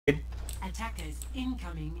Attackers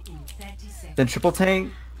incoming in 30 seconds. Then triple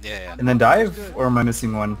tank, Yeah. and then dive, or am I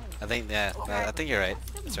missing one? I think I think you're right.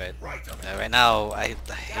 That's right. Right now, I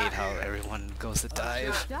hate how everyone goes to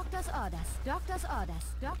dive. Doctor's orders. Doctor's orders.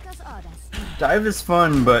 Doctor's orders. Dive is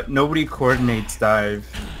fun, but nobody coordinates dive.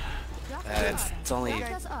 It's only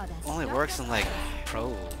works in like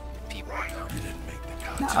pro people.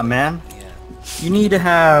 Nah, man. Yeah. You need to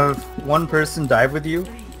have one person dive with you,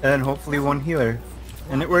 and then hopefully one healer.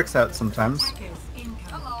 And it works out sometimes. Attackers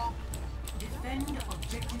incoming. Defend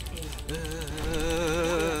objective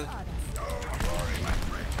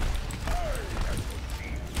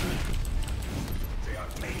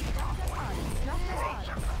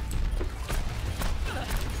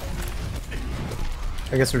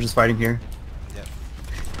A. I guess we're just fighting here. Yep.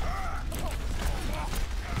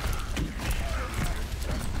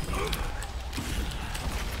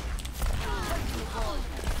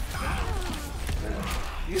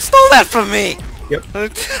 You stole that from me! Yep.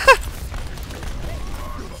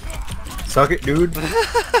 Suck it, dude. Doctor's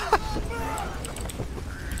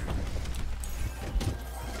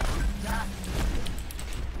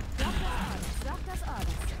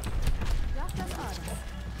orders. Doctor's orders.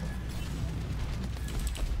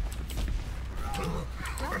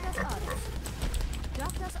 Doctor's orders.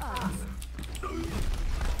 Doctor's orders.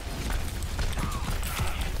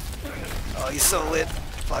 Oh, he's so lit.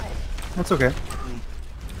 Fuck. That's okay.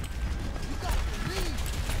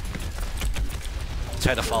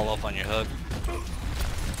 Try to follow up on your hook.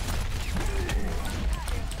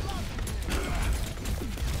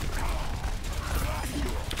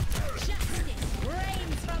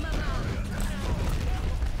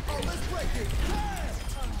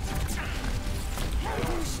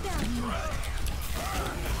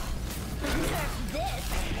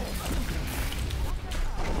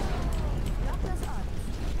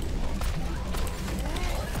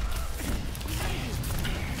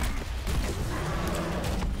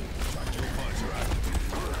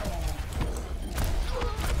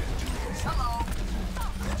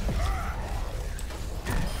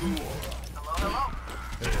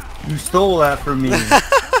 You stole that from me.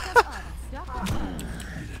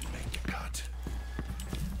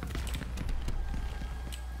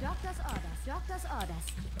 Doctor's orders. Doctor's orders.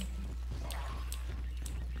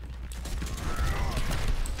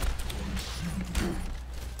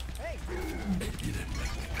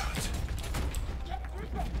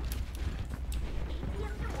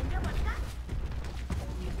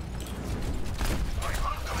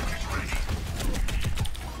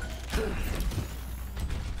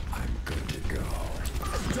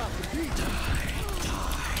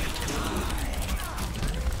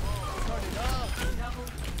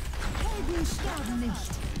 Helden sterben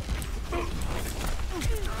nicht.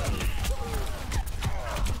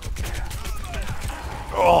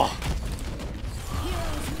 Oh!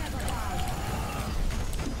 Heroes never die.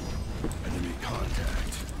 Enemy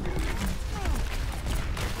contact.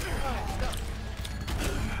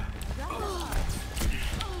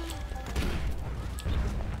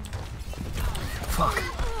 Fuck.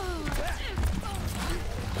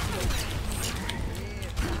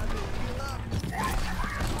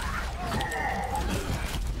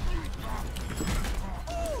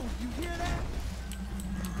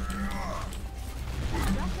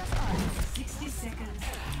 Doctor's orders. 60 seconds.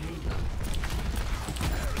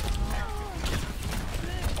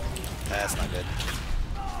 That's not good.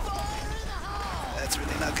 That's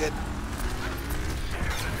really not good.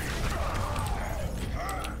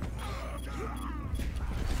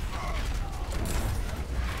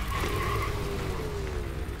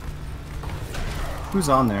 Who's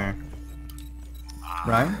on there?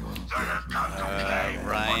 Ryan?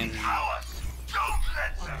 Ryan.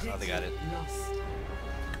 Oh, they got it. Lost.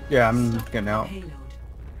 Yeah, I'm getting out. Payload.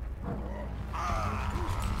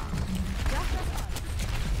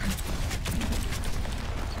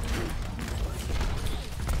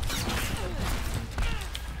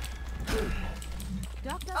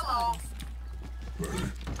 Doctor's orders.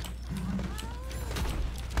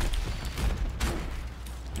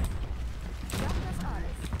 Doctor's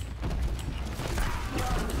orders.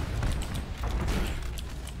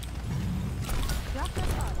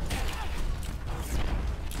 Doctor's orders.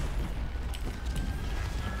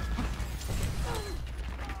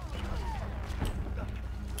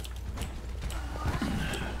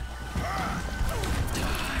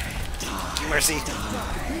 Mercy.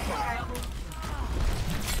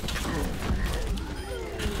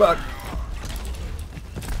 Fuck.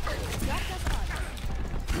 Doctor's orders.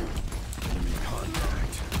 Enemy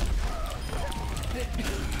contact.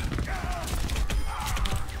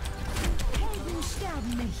 Helden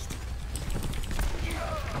sterben nicht.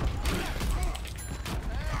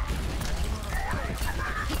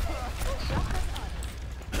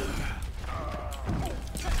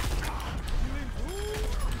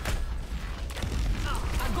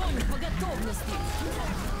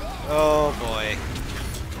 Oh boy.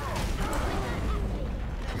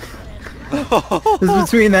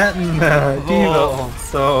 It's between that and Devo,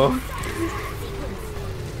 so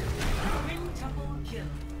Quintuple kill.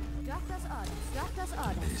 Doctor's orders. Doctor's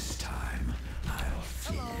orders. This time, I'll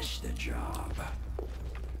finish the job.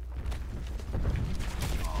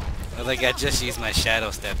 Oh, like I just used my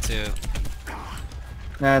shadow step too.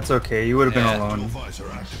 that's okay. You would have been Yeah. alone. Visor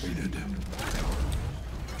activated.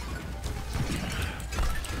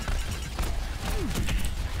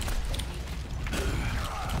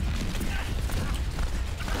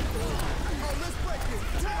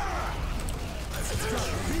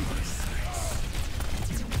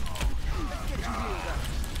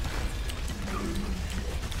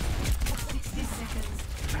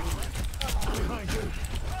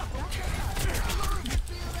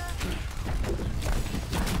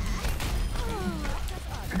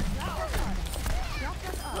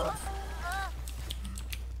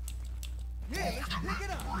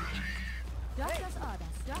 Doctor's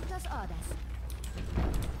orders. Doctor's orders. Doctor's orders.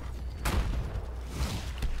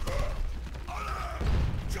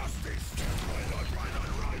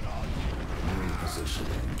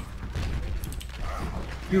 Repositioning.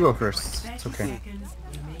 You go first. 30 It's okay. seconds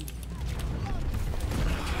remaining.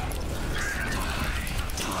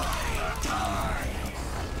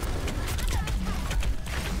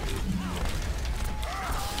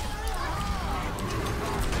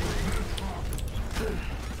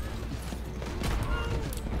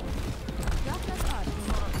 Doctor's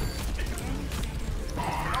orders.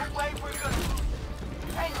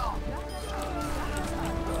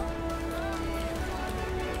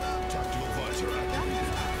 Tactical visor activated.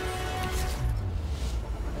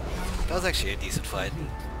 That was actually a decent fight.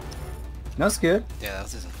 That's good. Yeah, that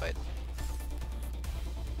was a decent fight.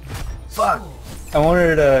 Fuck! I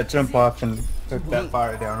wanted her to jump off and hook that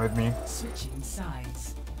fire down with me. Switching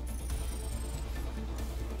sides.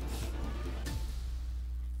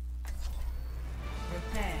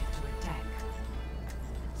 Prepare to attack.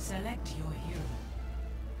 Select your hero.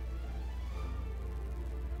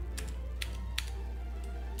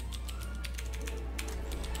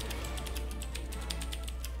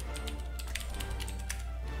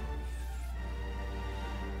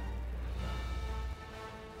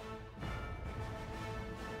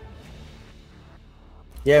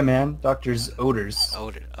 Yeah, man. Doctor's odors.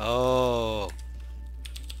 Odor. Oh.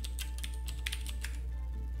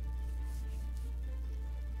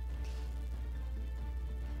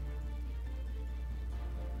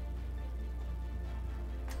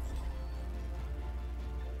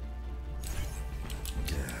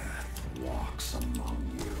 Death walks among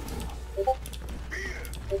you.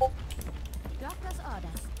 Doctor's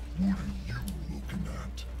orders. What are you looking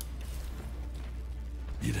at?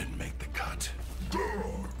 You didn't make the cut.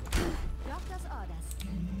 Doctor's orders.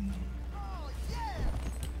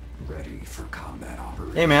 Ready for combat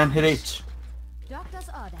operation. Hey, man. Hit H. Doctor's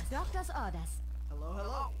orders. Doctor's orders.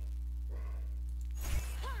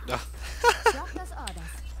 Doctor's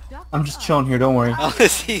orders. I'm just chilling here. Don't worry. I want to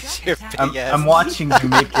see your big I'm ass. watching you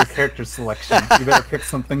make your character selection. You better pick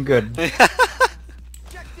something good. Doctor's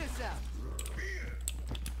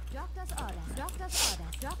orders. Doctor's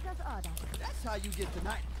orders. Doctor's orders. That's how you get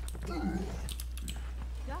tonight.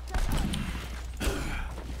 Doctor's orders.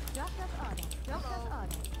 Doctor's orders. Doctor's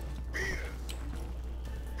orders.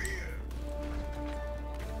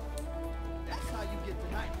 That's how you get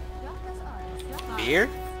tonight. Doctor's orders. Doctor's Beer?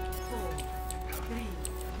 4, 3,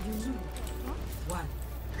 2, 1.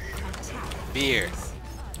 Attack. Beer.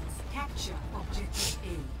 Capture objective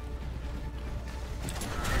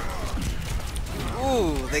A.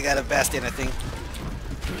 Ooh, they got a bastion, I think.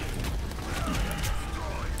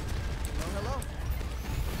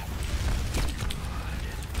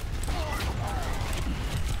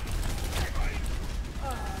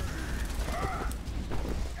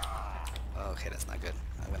 Okay, that's not good.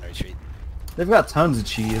 I'm gonna retreat. They've got tons of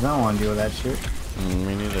cheese. I don't want to deal with that shit.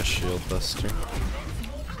 We need a shield buster.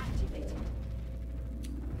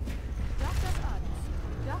 Doctor's orders.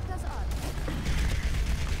 Doctor's orders.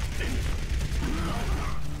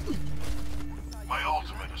 My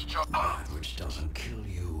ultimate is just that which doesn't kill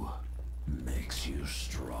you makes you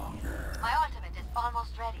stronger. My ultimate is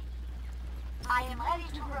almost ready. I am ready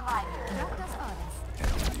to revive you. Doctor's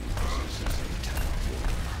orders.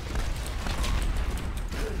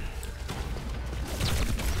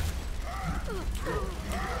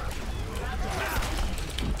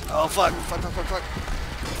 Oh fuck, fuck, fuck, fuck, fuck.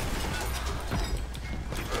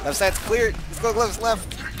 Left side's cleared. Let's go gloves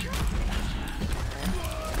left.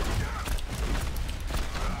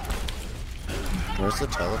 Where's the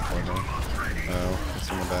teleporter? Oh, it's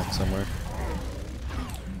in the back somewhere.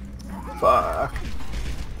 Fuck.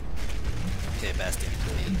 Okay, Bastion.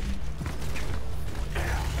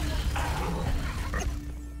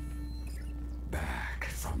 Back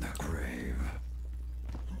from the grave.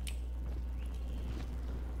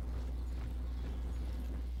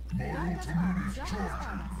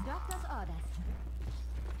 Doctor's orders.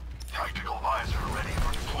 Tactical visor ready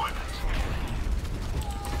for deployment.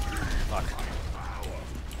 Fuck.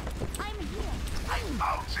 I'm here.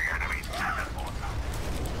 Bouncing enemies teleporter.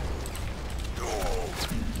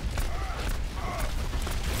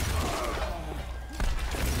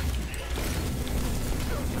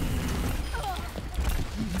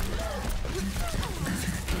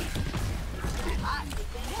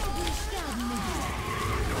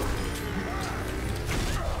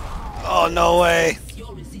 Oh, no way.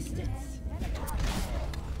 Your resistance.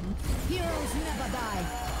 Heroes never die.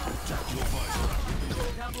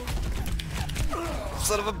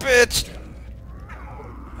 Son of a bitch.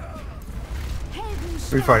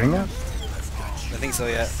 Are we fighting now? I think so,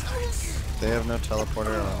 yeah. They have no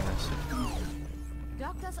teleporter on this.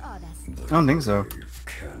 Doctor's orders. I don't think so.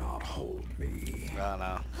 Cannot hold me. I don't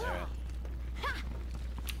know. Alright.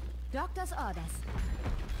 Doctor's orders.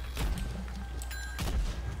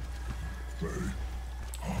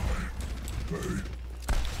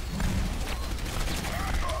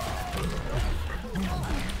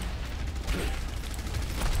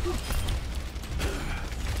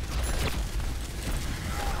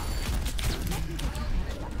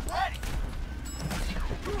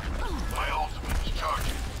 My ultimate is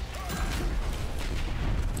charging.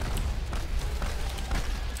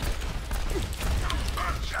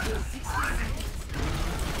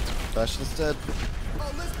 Bastion's dead.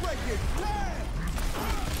 Oh, let's break it.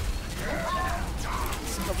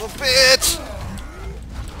 Son of a bitch.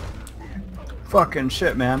 Fucking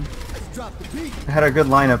shit, man. Let's drop the beat. I had a good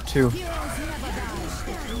lineup too. Heroes never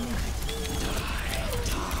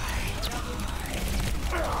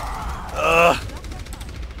Ugh. die.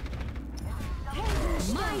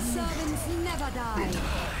 My servants never die.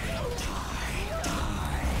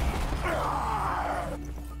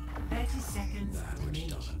 30 seconds remaining.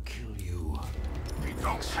 Doesn't kill you. We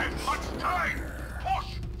don't have much time.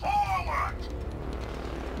 Push forward.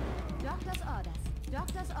 Doctor's orders.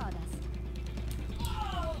 Doctor's orders.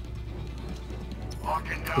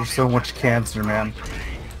 Locking down There's so much cancer, man.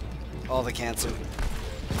 All the cancer.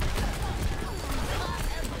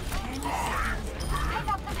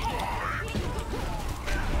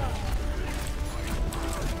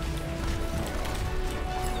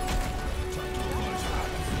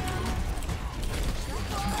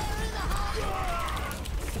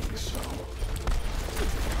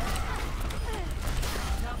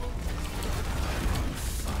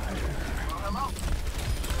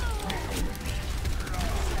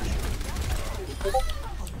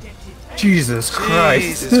 Jesus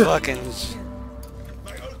Christ. Jesus fucking.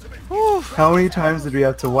 Whew. How many times did we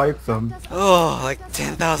have to wipe them? Oh, like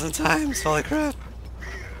 10,000 times. Holy crap.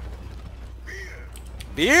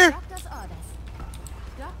 Beer? Doctor's orders.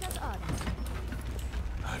 Doctor's orders.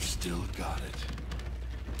 I've still got it.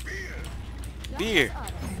 Beer.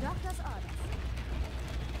 Doctor's orders. Doctor's orders.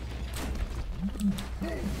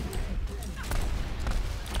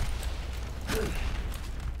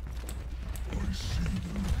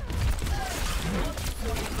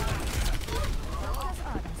 Doctor's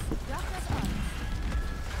orders. Doctor's orders.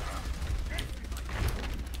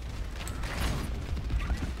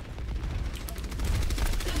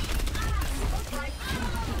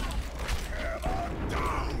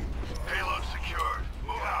 Payload secured.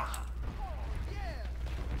 Move out.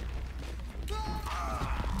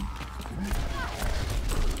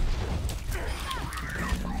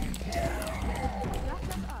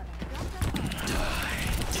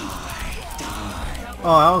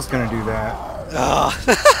 Oh, I was gonna do that. Oh.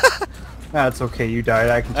 That's okay, you died.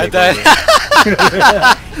 I can I take died. over.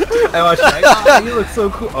 I watched like, oh, you look so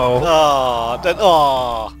cool. Oh. Oh, that.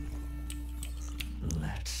 Oh.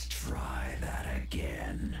 Let's try that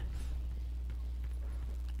again.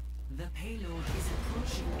 The payload is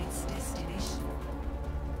approaching its destination.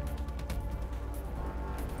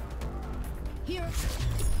 Here.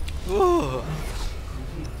 Ooh.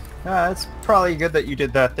 It's probably good that you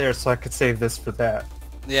did that there so I could save this for that.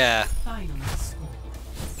 Yeah. Final score.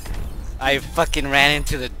 I fucking ran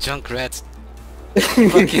into the Junkrat's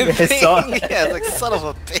fucking I thing. saw that. Yeah, like son of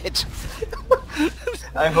a bitch.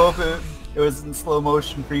 I hope it was in slow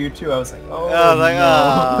motion for you too. I was like, oh, I was like,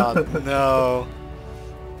 no. oh no.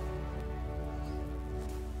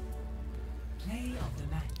 Play of the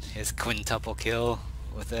match. His quintuple kill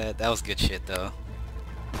with that. That was good shit though.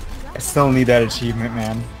 I still need that achievement,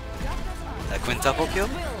 man. That quintuple kill?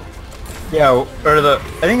 Yeah, or I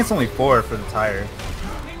think it's only 4 for the tire.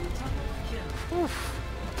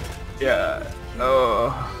 Yeah.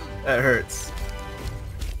 Oh, that hurts.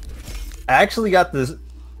 I actually got this.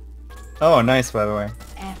 Oh, nice, by the way.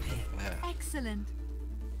 Epic. Excellent.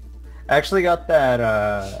 I actually got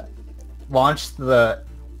that, launched the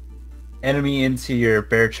enemy into your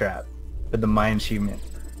bear trap with the mine achievement.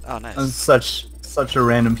 Oh, That was nice. such a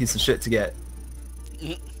random piece of shit to get.